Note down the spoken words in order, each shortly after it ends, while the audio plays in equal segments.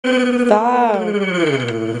Stop. Can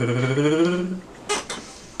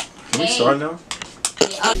we start now?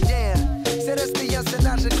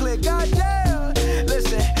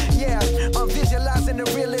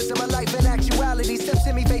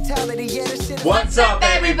 What's up,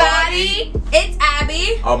 everybody? It's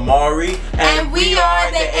Abby, Amari, and we are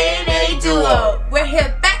the A&A Duo. We're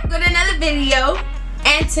here back with another video,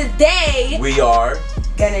 and today we are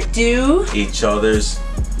gonna do each other's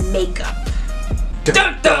makeup.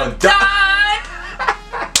 dun dun dun.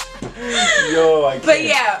 Yo, I can't. But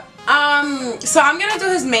yeah, so I'm gonna do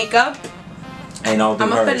his makeup. And I'll do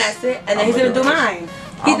I'm hers. gonna finesse it, and then he's gonna do mine.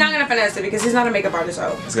 He's not gonna finesse it because he's not a makeup artist.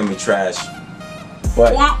 So it's gonna be trash.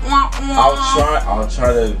 But wah, wah, wah. I'll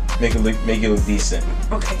try to make it look decent.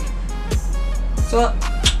 Okay. So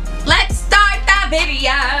let's start the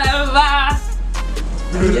video.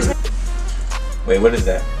 Wait, what is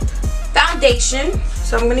that? Foundation.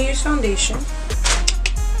 So I'm gonna use foundation.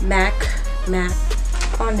 MAC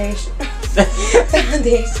foundation.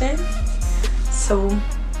 Foundation. So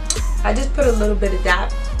I just put a little bit of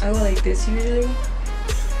that. I go like this usually. It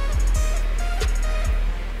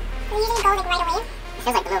usually goes like right away. It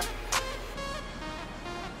feels like glue.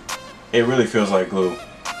 It really feels like glue.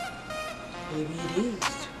 Maybe it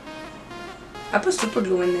is. I put super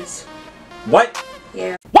glue in this. What?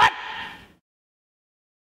 Yeah. What?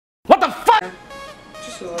 What the fuck?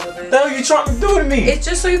 Just a little bit. What the hell are you trying to do to me? It's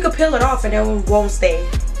just so you can peel it off and it won't stay.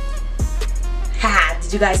 Ha!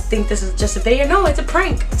 Did you guys think this is just a video? No, it's a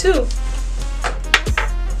prank too.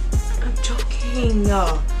 I'm joking.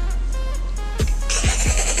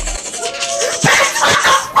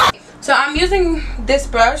 So I'm using this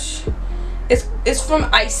brush. It's from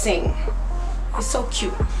Icing. It's so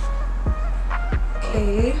cute.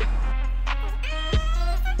 Okay.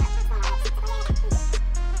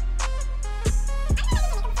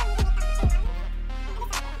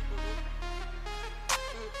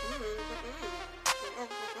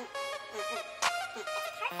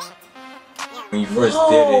 When you first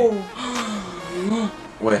did it.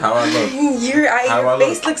 Wait, how do I look? Your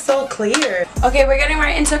face looks so clear. Okay, we're getting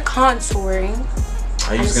right into contouring.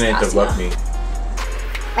 Are you just gonna interrupt me? What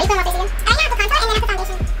are you putting on face again? I have the contour and then I have the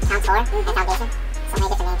foundation. Contour and foundation. So many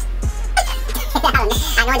different names. I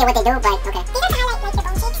have no idea what they do, but okay. Do you guys highlight like your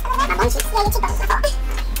bone cheeks? My bone cheeks? Yeah, your cheekbones, that's all.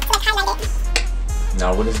 So like highlight it.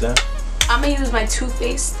 Now what is that? I'm gonna use my Too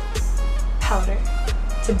Faced powder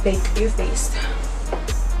to bake your face.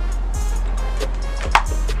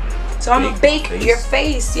 So I'm gonna bake your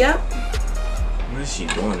face, yep. What is she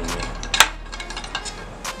doing in there?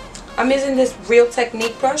 I'm using this Real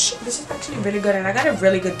Technique brush. This is actually really good and I got a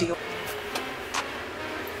really good deal.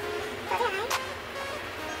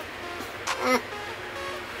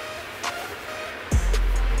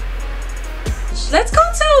 Let's go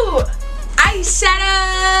to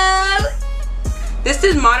eyeshadow. This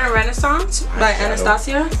is Modern Renaissance by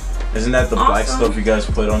Anastasia. Isn't that the black Awesome. stuff you guys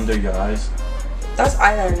put under your eyes? That's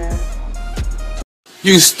eyeliner.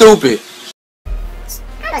 You stupid. I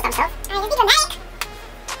don't know dumb stuff. Alright, these are Nike.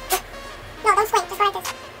 No, don't swing, just go like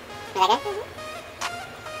this. You like it?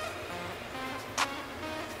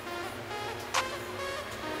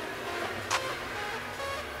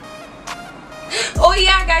 Oh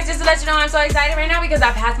yeah, guys, just to let you know, I'm so excited right now because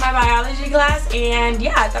I passed my biology class and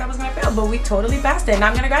yeah, I thought I was gonna fail, but we totally passed it and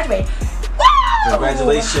I'm gonna graduate. Woo!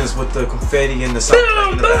 Congratulations with the confetti and the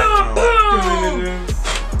sound in the background.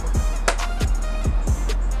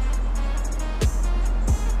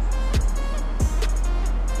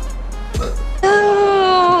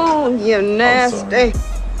 Oh, you nasty.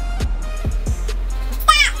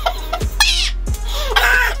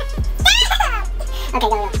 Okay, go,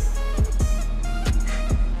 go.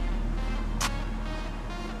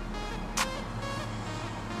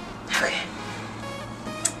 Okay.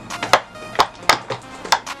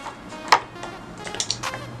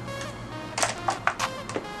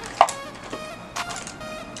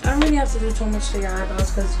 I don't really have to do too much to your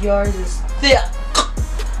eyebrows because yours is thick.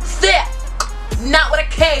 Thick! Not with a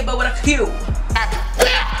K, but with a Q.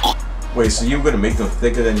 Wait, so you were gonna make them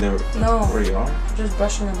thicker than they No. already are? Just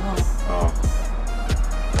brushing them out. Oh.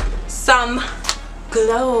 Some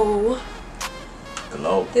glow.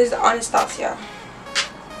 Glow. This is Anastasia.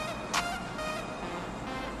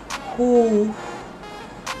 Ooh.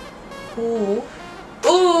 Ooh.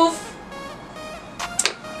 Oof.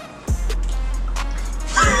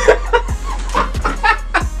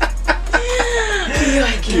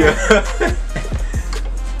 I can't. Yeah.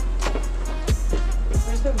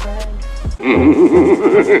 Where's the red?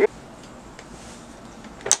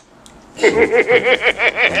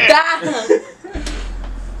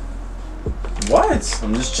 What?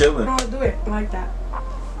 I'm just chilling. No, do it like that.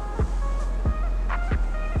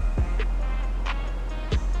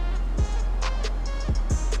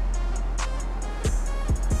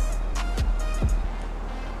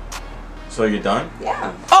 until you're done?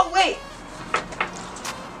 Yeah. Oh, wait.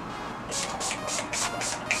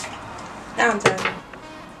 Now I'm done.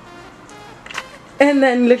 And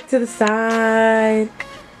then look to the side.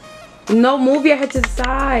 No, move your head to the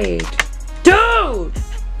side. Dude!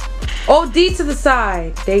 OD to the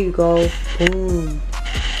side. There you go. Boom.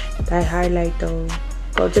 That highlight though.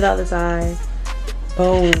 Go to the other side.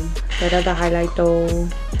 Boom. That other highlight though.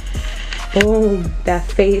 Boom. That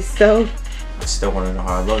face though. I still want to know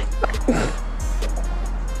how I look.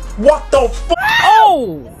 What the fuck?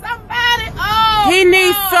 Oh! Somebody! Oh! He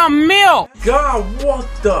needs some milk! God, what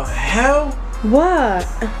the hell? What?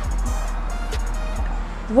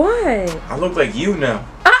 What? I look like you now.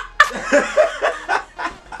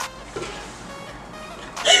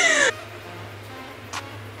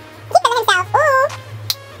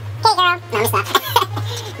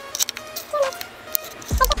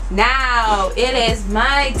 Now it is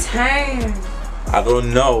my turn. I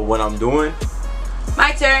don't know what I'm doing,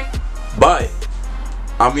 My turn. but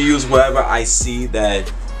I'm gonna use whatever I see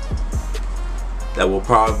that will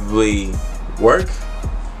probably work.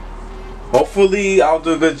 Hopefully, I'll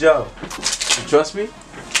do a good job. You trust me?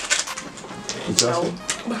 You trust me?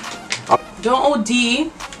 Don't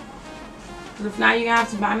OD. Cause if not, you're gonna have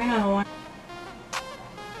to buy me another one.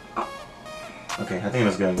 Okay, I think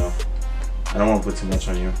that's good enough. I don't want to put too much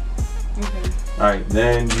on you. Okay. Alright,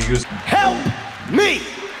 then you use. Help me!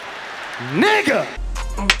 Nigga!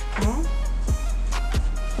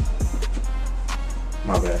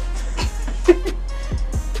 My bad.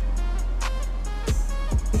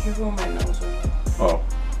 Be careful with my nose. Oh.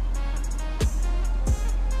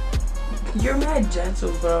 You're mad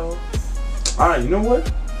gentle, bro. Alright, you know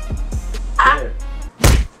what? There.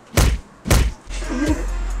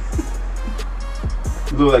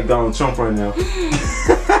 You look like Donald Trump right now.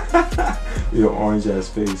 Your orange ass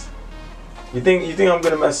face. You think I'm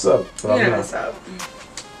gonna mess up? You're gonna mess up.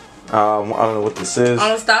 I don't know what this is.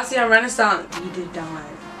 Anastasia Renaissance. You did die.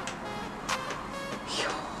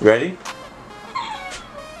 Ready?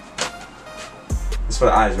 It's for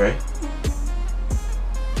the eyes, right?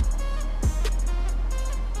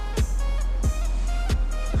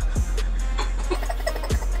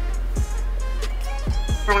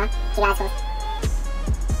 Hold on. Keep your eyes closed.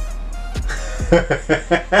 It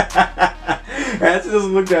actually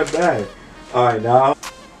doesn't look that bad. Alright, now.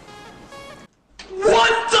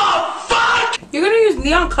 What the fuck? You're gonna use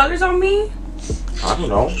neon colors on me? I don't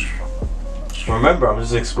know. Remember, I'm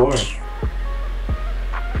just exploring.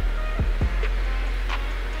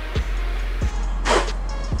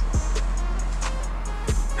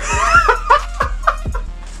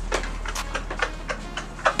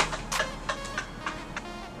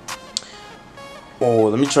 Oh,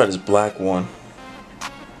 let me try this black one.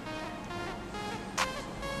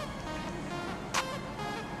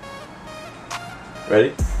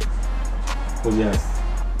 Ready? Close your eyes.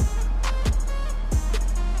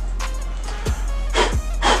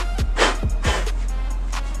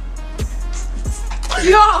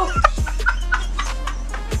 Yo!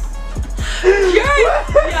 Yo!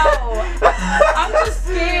 I'm just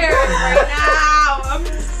scared right now. I'm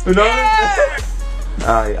scared.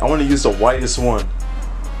 Alright, I want to use the whitest one.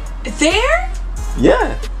 There?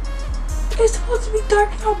 Yeah, It's supposed to be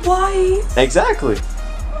dark and not white. exactly.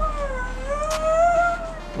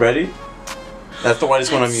 Ready? That's the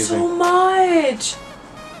whitest one I'm using. So much.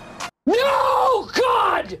 No,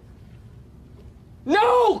 God!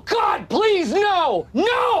 No, God, please, no!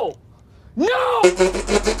 No! No!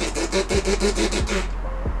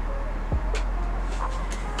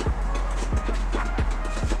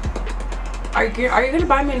 Are you gonna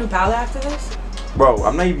buy me a new palette after this? Bro,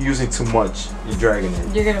 I'm not even using too much. You're dragging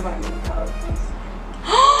it. You're gonna buy me a new palette after this.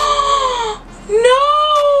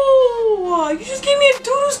 No! You just gave me a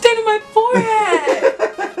doodle stain on my forehead.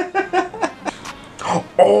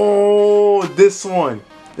 Oh, this one.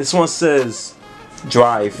 This one says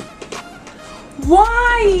drive. Why? I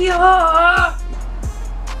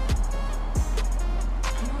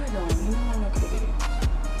know I don't. You know I'm okay.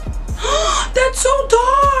 That's so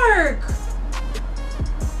dark.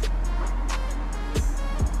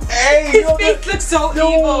 Hey, His face looks so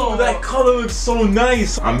evil. That color looks so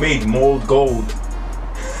nice. I made mold gold.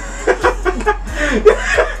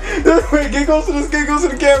 Wait, get close to this. Get close to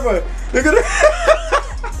the camera. Look at it.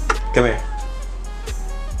 Come here.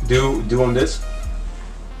 Do on this.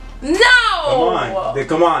 No. Come on.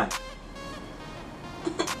 Come on.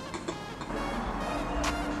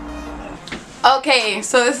 Okay,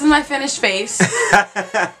 so this is my finished face.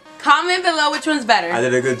 Comment below which one's better. I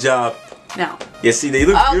did a good job. No. Yeah, see, they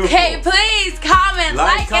look beautiful. Okay, please comment,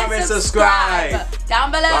 like comment, and subscribe.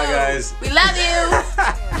 Down below. Bye, guys. We love you.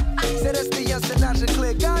 lesbiennes, c'est nage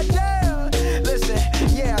clé.